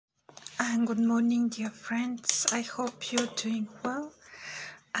And good morning, dear friends. I hope you're doing well.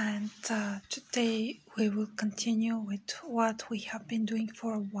 And today we will continue with what we have been doing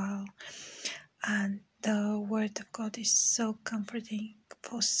for a while. And the Word of God is so comforting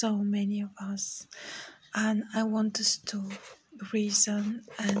for so many of us. And I want us to reason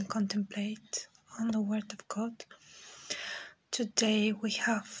and contemplate on the Word of God. Today we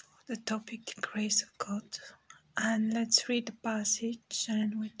have the topic, the grace of God. And let's read the passage,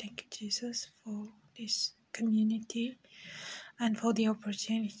 and we thank you, Jesus, for this community and for the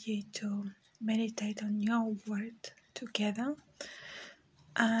opportunity to meditate on your word together.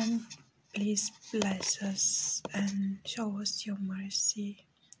 And please bless us and show us your mercy.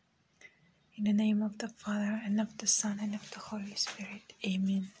 In the name of the Father, and of the Son, and of the Holy Spirit.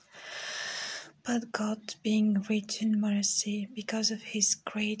 Amen. But God, being rich in mercy, because of his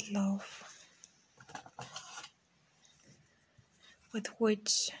great love, with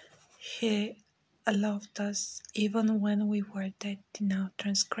which he loved us even when we were dead in our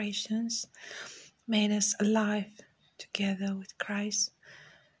transgressions, made us alive together with Christ.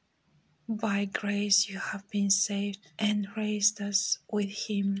 By grace you have been saved, and raised us with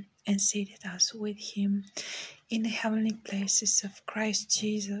him, and seated us with him in the heavenly places of Christ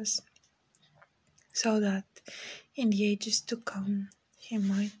Jesus, so that in the ages to come he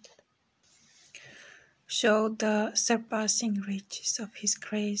might show the surpassing riches of his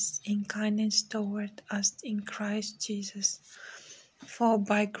grace in kindness toward us in Christ Jesus. For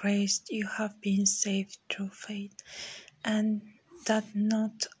by grace you have been saved through faith, and that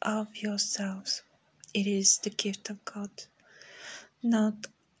not of yourselves. It is the gift of God, not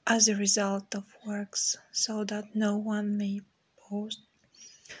as a result of works, so that no one may boast.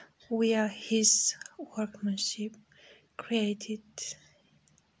 We are his workmanship, created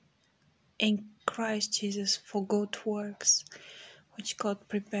in Christ Jesus for good works, which God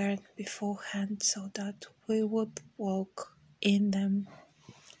prepared beforehand so that we would walk in them.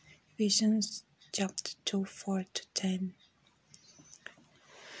 Ephesians chapter 2, 4-10.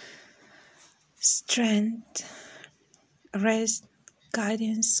 Strength, rest,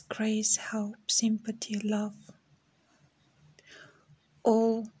 guidance, grace, help, sympathy, love,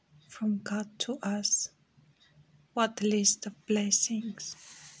 all from God to us. What a list of blessings.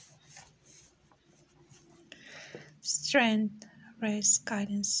 Strength, rest,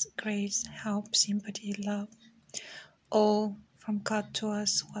 guidance, grace, help, sympathy, love, all from God to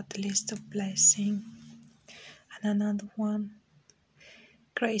us. What a list of blessings. And another one.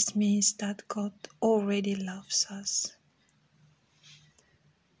 Grace means that God already loves us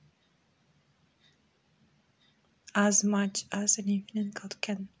as much as an infinite God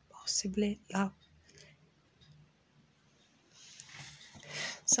can possibly love.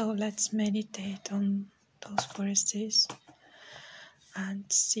 So let's meditate on those verses and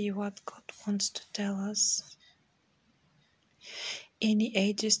see what God wants to tell us. In the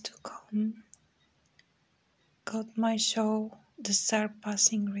ages to come, God might show the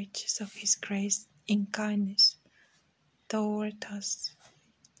surpassing riches of his grace in kindness toward us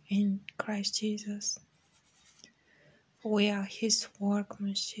in Christ Jesus. We are his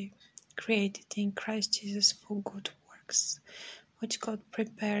workmanship, created in Christ Jesus for good works, which God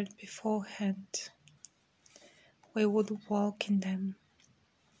prepared beforehand. We would walk in them.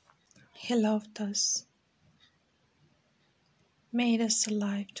 He loved us, made us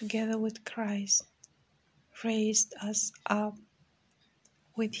alive together with Christ, raised us up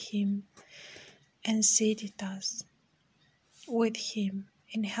with him, and seated us with him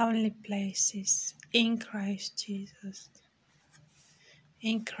in heavenly places in Christ Jesus.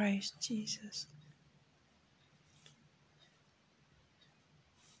 In Christ Jesus.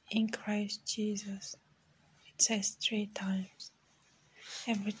 In Christ Jesus. It says 3 times.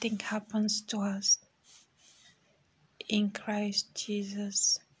 Everything happens to us in Christ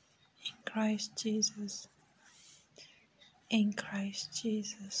Jesus. In Christ Jesus. In Christ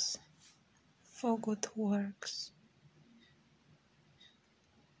Jesus. For good works,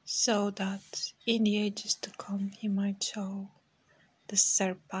 so that in the ages to come he might show the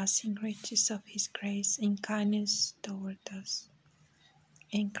surpassing riches of his grace in kindness toward us.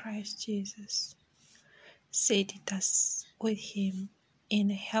 In Christ Jesus. Seated us with him in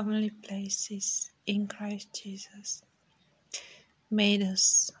the heavenly places in Christ Jesus, made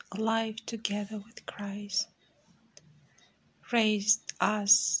us alive together with Christ, raised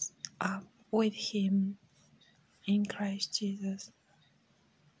us up with him in Christ Jesus.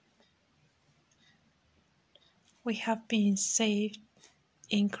 We have been saved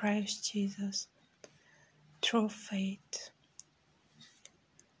in Christ Jesus through faith.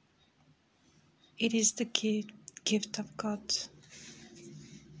 It is the gift of God.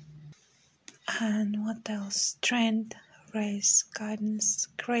 And what else? Strength, grace, guidance,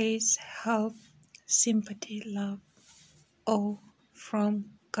 grace, help, sympathy, love, all from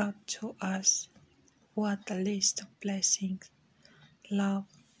God to us. What a list of blessings. Love,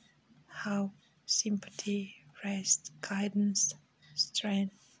 help, sympathy, rest, guidance,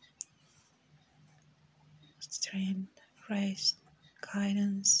 strength, rest,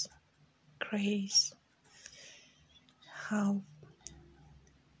 guidance, grace, help,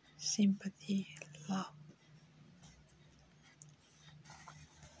 sympathy, love.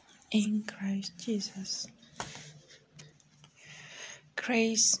 In Christ Jesus.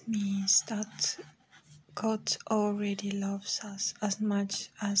 Grace means that God already loves us as much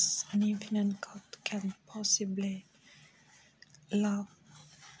as an infinite God can possibly love.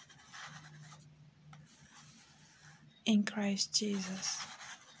 In Christ Jesus.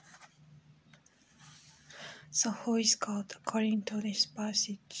 So who is God according to this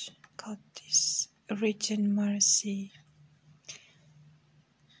passage? God is rich in mercy.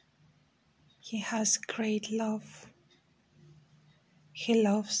 He has great love. He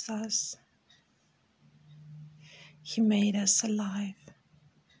loves us. He made us alive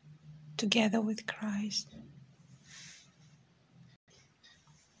together with Christ.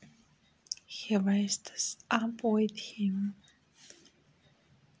 He raised us up with Him.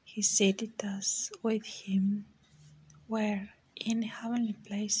 He seated us with Him. Where? In heavenly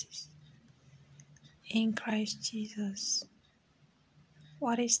places. In Christ Jesus.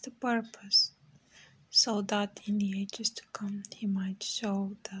 What is the purpose? So that in the ages to come He might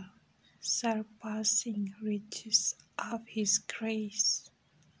show the surpassing riches of His grace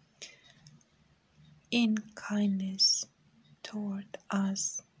in kindness toward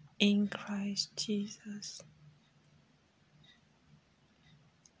us in Christ Jesus.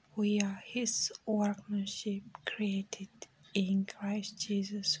 We are His workmanship, created in Christ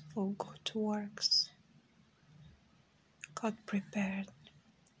Jesus for good works. God prepared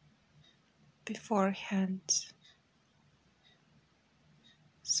beforehand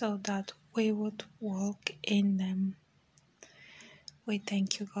so that we would walk in them. We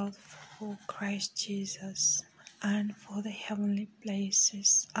thank you, God, for Christ Jesus and for the heavenly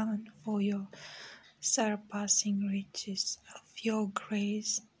places and for your surpassing riches of your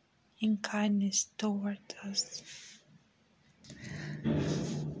grace in kindness toward us.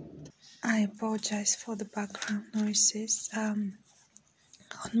 I apologize for the background noises. On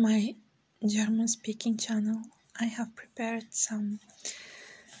my German speaking channel, I have prepared some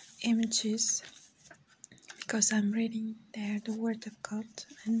images because I'm reading there the Word of God,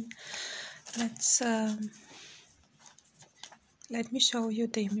 and let me show you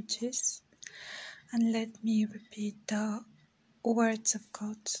the images and let me repeat the words of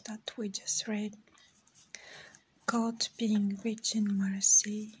God that we just read. God being rich in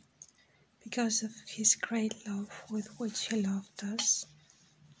mercy because of His great love with which He loved us,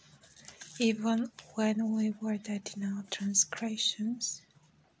 even when we were dead in our transgressions,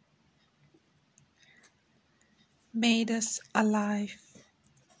 made us alive.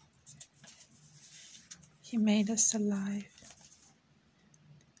 He made us alive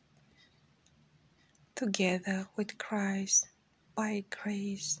together with Christ. By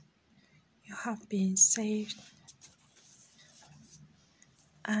grace you have been saved,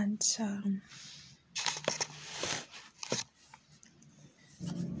 and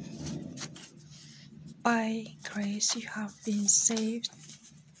by grace you have been saved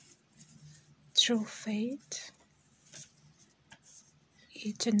through faith,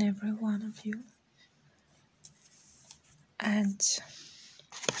 each and every one of you, and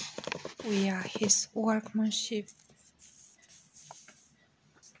we are His workmanship,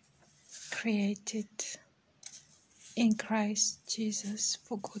 created in Christ Jesus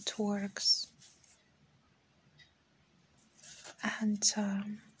for good works, and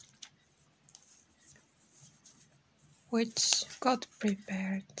which God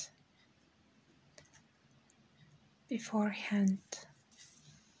prepared beforehand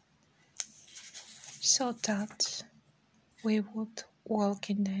so that we would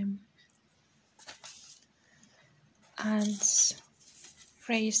walk in them, and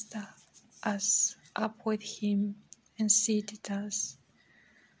raised us up with Him and seated us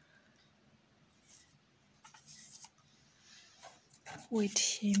with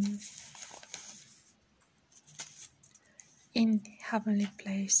Him in heavenly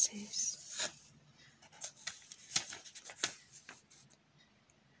places.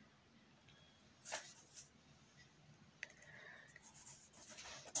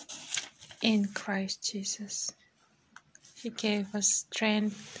 In Christ Jesus. He gave us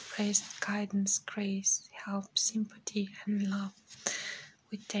strength, rest, guidance, grace, help, sympathy, and love.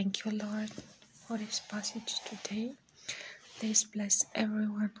 We thank you, Lord. for this passage today. Please bless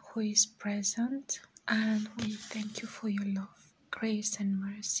everyone who is present, and we thank you for your love, grace, and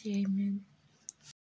mercy. Amen.